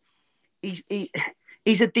 well, he's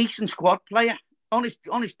a decent squad player. On his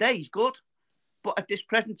day, he's good. But at this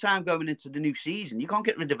present time, going into the new season, you can't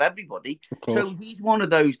get rid of everybody. So he's one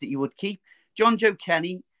of those that you would keep. John Joe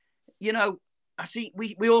Kenny, you know, I see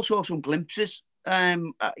we all saw some glimpses,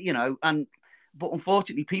 you know, but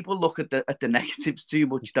unfortunately, people look at the negatives too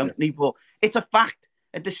much, don't they? But it's a fact.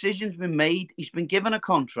 A decision's been made. He's been given a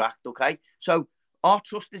contract, okay? So our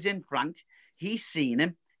trust is in Frank. He's seen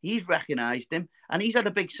him. He's recognised him. And he's had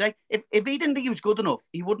a big say. If he didn't think he was good enough,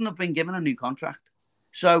 he wouldn't have been given a new contract.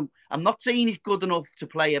 So I'm not saying he's good enough to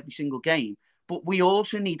play every single game, but we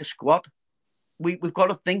also need a squad. We've got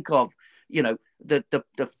to think of, you know, the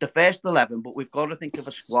first 11, but we've got to think of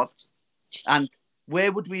a squad. And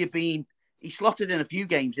where would we have been? He slotted in a few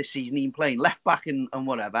games this season, even playing left back and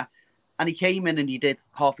whatever. And he came in and he did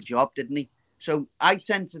half a job, didn't he? So I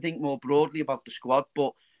tend to think more broadly about the squad,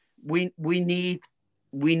 but we need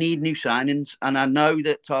new signings. And I know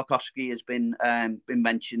that Tarkowski has been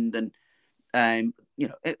mentioned, and you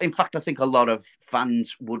know, in fact, I think a lot of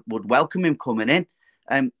fans would welcome him coming in.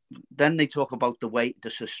 Then they talk about the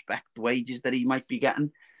suspect wages that he might be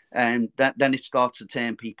getting, and then it starts to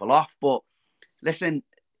turn people off. But listen,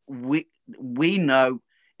 we know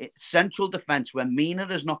central defence, when Mina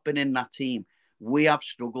has not been in that team, we have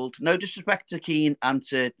struggled. No disrespect to Keane and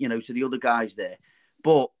to the other guys there,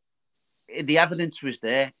 but the evidence was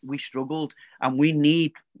there. We struggled, and we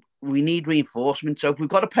need reinforcement. So if we've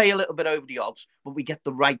got to pay a little bit over the odds, but we get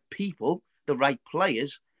the right people, the right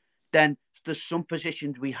players, then there's some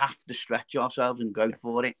positions we have to stretch ourselves and go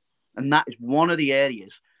for it. And that is one of the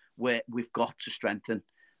areas where we've got to strengthen.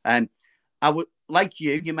 I would, like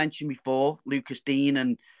you mentioned before, Lucas Dean,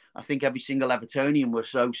 and I think every single Evertonian was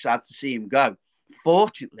so sad to see him go.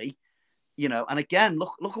 Fortunately, you know, and again,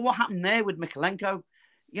 look at what happened there with Mikalenko.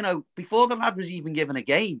 You know, before the lad was even given a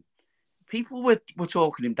game, people were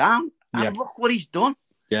talking him down. And look what he's done.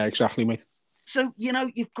 Yeah, exactly, mate. So, you know,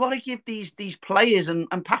 you've got to give these players, and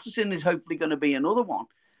Patterson is hopefully going to be another one.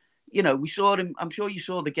 You know, we saw him, I'm sure you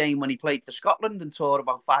saw the game when he played for Scotland and tore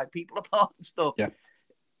about 5 people apart and stuff. Yeah.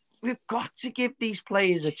 We've got to give these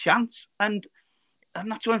players a chance. And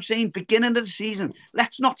that's what I'm saying. Beginning of the season,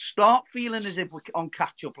 let's not start feeling as if we're on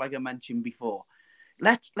catch-up, like I mentioned before.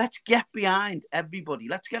 Let's get behind everybody.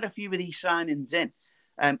 Let's get a few of these signings in.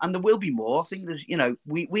 And there will be more. I think there's, you know,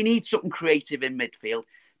 we need something creative in midfield.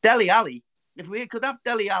 Dele Alli, if we could have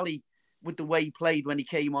Dele Alli with the way he played when he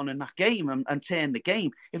came on in that game and turned the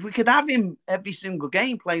game, if we could have him every single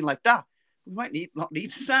game playing like that, we might not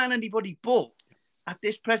need to sign anybody. But at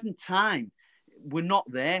this present time, we're not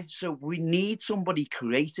there. So we need somebody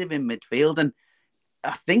creative in midfield. And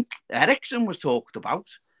I think Eriksen was talked about.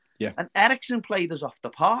 Yeah. And Eriksen played us off the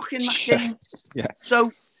park in that game. Yeah.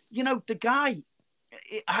 So, you know, the guy,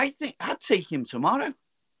 I think I'd take him tomorrow.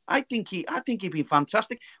 I think he'd be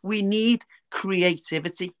fantastic. We need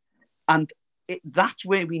creativity, and that's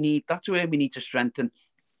where we need to strengthen.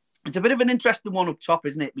 It's a bit of an interesting one up top,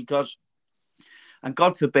 isn't it? Because, and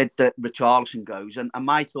God forbid that Richarlison goes, and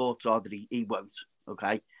my thoughts are that he won't.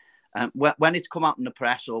 Okay, when it's come out in the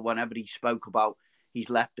press or whenever he spoke about he's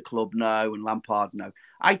left the club, no, and Lampard, no.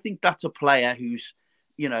 I think that's a player who's,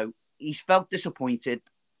 you know, he's felt disappointed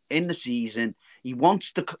in the season. He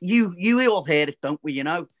wants to. You all hear it, don't we? You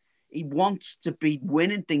know, he wants to be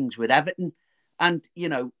winning things with Everton, and you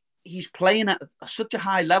know he's playing at such a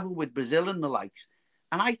high level with Brazil and the likes.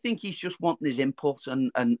 And I think he's just wanting his input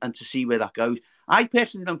and to see where that goes. I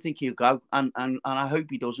personally don't think he'll go, and I hope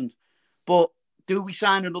he doesn't. But do we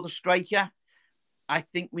sign another striker? I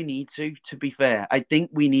think we need to be fair. I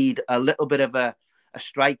think we need a little bit of a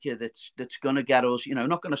striker that's going to get us,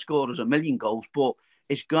 not going to score us a million goals, but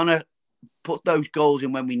is going to put those goals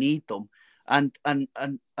in when we need them. And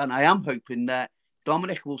I am hoping that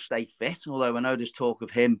Dominic will stay fit, although I know there's talk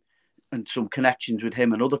of him and some connections with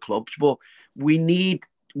him and other clubs. But we need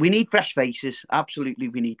fresh faces. Absolutely,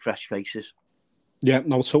 we need fresh faces. Yeah,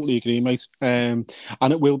 no, I totally agree, mate. And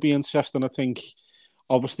it will be interesting. I think,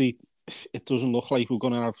 obviously, it doesn't look like we're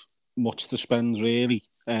going to have much to spend, really,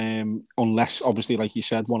 unless, obviously, like you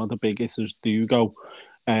said, one of the big hitters do go.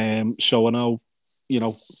 So I know,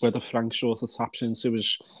 whether Frank sort of taps into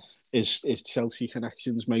his Chelsea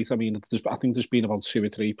connections, mate. I mean, I think there's been about 2 or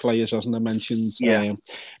 3 players, hasn't there, mentioned? Yeah.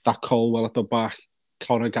 That Colwell at the back,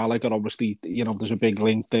 Conor Gallagher, obviously, there's a big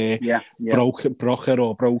link there. Yeah. Broker,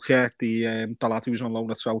 the lad who was on loan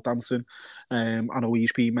at Southampton. I know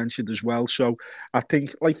he's been mentioned as well. So I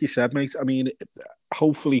think, like you said, mate, I mean,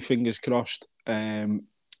 hopefully, fingers crossed,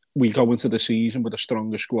 we go into the season with a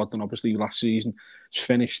stronger squad than obviously last season. It's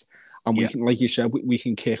finished. And we can, like you said, we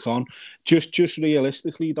can kick on. Just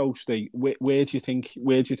realistically, though, Steve, where do you think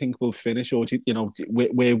we'll finish, or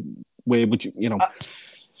where would you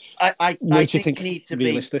I where do you think think we need to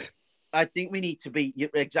realistic? I think we need to be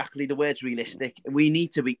exactly the word's realistic. We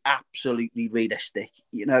need to be absolutely realistic,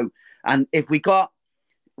 And if we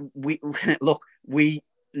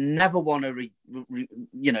never want to,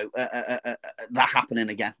 that happening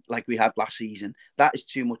again like we had last season. That is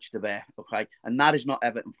too much to bear, okay? And that is not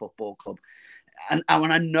Everton Football Club. And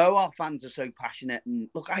when I know our fans are so passionate, and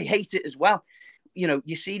look, I hate it as well.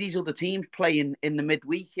 You see these other teams playing in the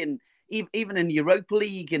midweek, and even in the Europa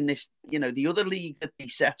League and this, the other league that they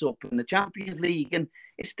set up in the Champions League, and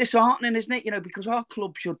it's disheartening, isn't it? Because our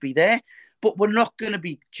club should be there, but we're not going to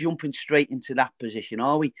be jumping straight into that position,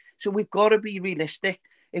 are we? So we've got to be realistic.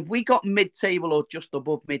 If we got mid-table or just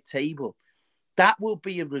above mid-table, that will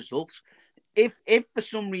be a result. If for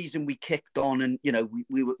some reason we kicked on and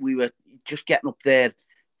we were just getting up there,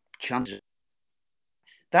 chances,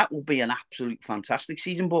 that will be an absolute fantastic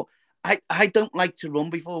season. But I don't like to run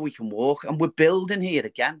before we can walk, and we're building here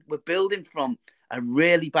again. We're building from a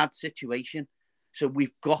really bad situation, so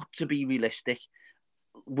we've got to be realistic.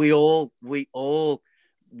 We all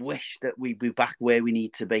wish that we'd be back where we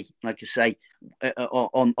need to be, like I say,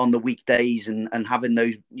 on the weekdays and having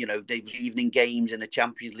those, the evening games in the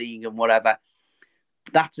Champions League and whatever.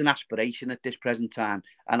 That's an aspiration at this present time.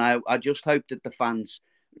 And I just hope that the fans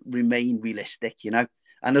remain realistic,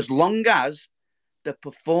 And as long as the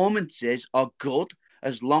performances are good,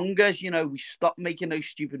 as long as, we stop making those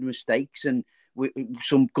stupid mistakes and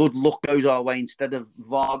some good luck goes our way instead of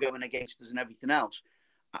VAR going against us and everything else,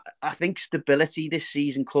 I think stability this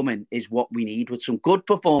season coming is what we need, with some good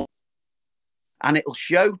performance, and it'll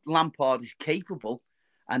show Lampard is capable,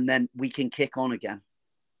 and then we can kick on again.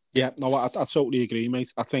 Yeah, no, I totally agree,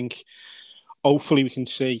 mate. I think hopefully we can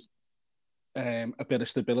see a bit of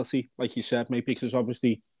stability, like you said, mate, because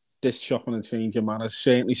obviously this chopping and changing, man,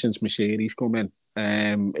 certainly since Mercedes come in,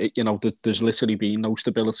 there's literally been no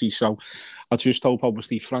stability. So I just hope,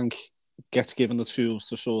 obviously, Frank gets given the tools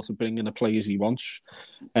to sort of bring in the players he wants.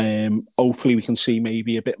 Hopefully we can see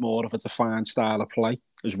maybe a bit more of a defined style of play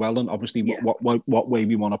as well, and obviously what way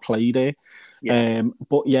we want to play there. Yeah.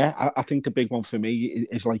 But yeah, I think the big one for me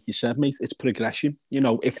is, like you said, mate, it's progression.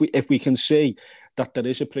 If we can see that there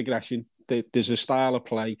is a progression, there's a style of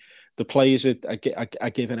play, the players are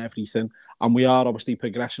given everything, and we are obviously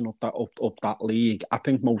progressing up that league, I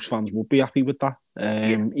think most fans will be happy with that.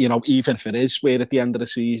 Even if it is where at the end of the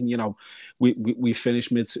season, we finish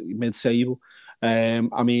mid-table.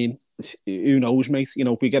 I mean, who knows, mate?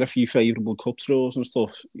 If we get a few favourable cup draws and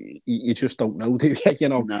stuff, you just don't know, do you?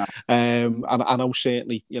 No. And I know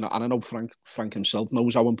certainly, and I know Frank himself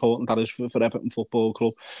knows how important that is for Everton Football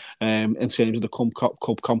Club, in terms of the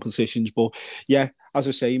cup competitions. But yeah, as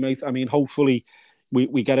I say, mate, I mean, hopefully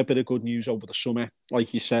we get a bit of good news over the summer,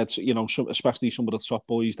 like you said. Especially some of the top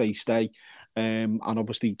boys, they stay. And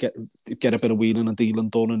obviously get a bit of wheeling and dealing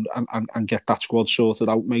done and get that squad sorted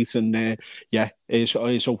out, mate. And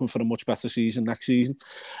it's open for a much better season next season.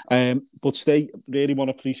 But really want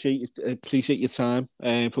to appreciate your time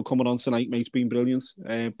for coming on tonight, mate. It's been brilliant.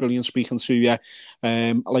 Brilliant speaking to you.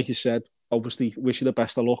 Like you said, obviously wish you the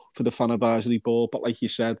best of luck for the fan advisory board, but like you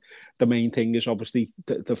said, the main thing is obviously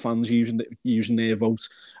the fans using their vote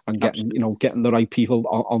and getting the right people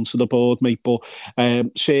onto the board, mate. But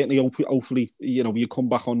certainly, hopefully, you come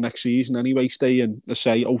back on next season anyway, stay, and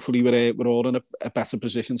say hopefully we're all in a better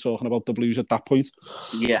position talking about the Blues at that point.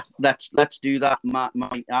 Yeah, let's do that, Matt.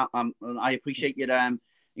 I appreciate you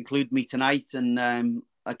including me tonight, and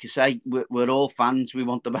like I say, we're all fans. We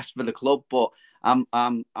want the best for the club, but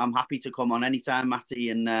I'm happy to come on anytime, Matty.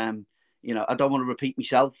 And you know, I don't want to repeat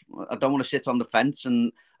myself. I don't want to sit on the fence.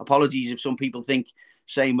 And apologies if some people think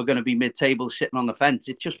saying we're going to be mid-table sitting on the fence.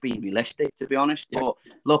 It's just being realistic, to be honest. Yeah. But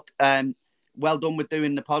look, well done with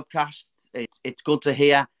doing the podcast. It's good to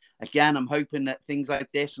hear. Again, I'm hoping that things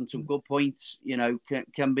like this and some good points, you know,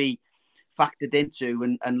 can be factored into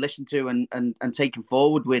and listened to and taken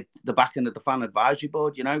forward with the backing of the fan advisory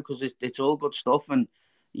board, you know, because it's all good stuff. And,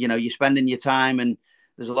 you know, you're spending your time and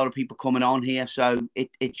there's a lot of people coming on here. So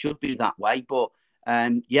it should be that way. But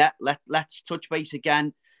yeah, let's touch base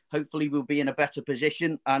again. Hopefully we'll be in a better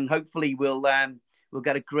position and hopefully we'll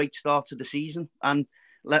get a great start to the season. And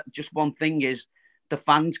just one thing is the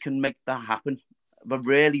fans can make that happen. But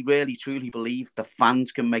really, really, truly believe the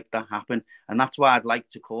fans can make that happen. And that's why I'd like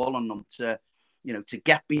to call on them to, you know, to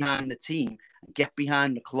get behind the team, and get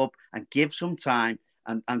behind the club and give some time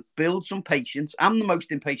and build some patience. I'm the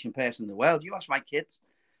most impatient person in the world. You ask my kids.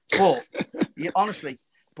 But honestly,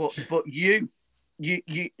 but you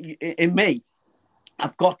in me,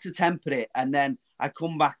 I've got to temper it. And then I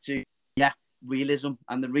come back to, realism.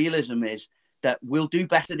 And the realism is that we'll do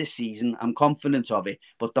better this season. I'm confident of it,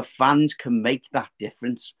 but the fans can make that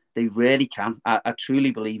difference. They really can. I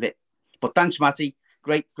truly believe it. But thanks, Matty.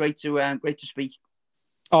 Great to speak.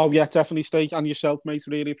 Oh yeah, definitely, Steve, and yourself, mate.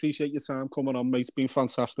 Really appreciate your time coming on, mate. It's been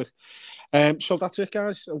fantastic. So that's it,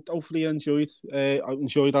 guys. Hopefully you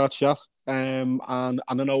enjoyed our chat. And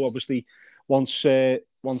I know, obviously, once the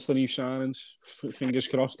new signings, fingers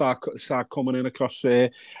crossed, start coming in across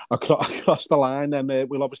the line, and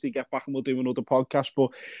we'll obviously get back and we'll do another podcast.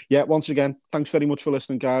 But yeah, once again, thanks very much for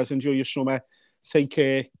listening, guys. Enjoy your summer. Take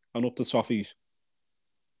care, and up the toffees.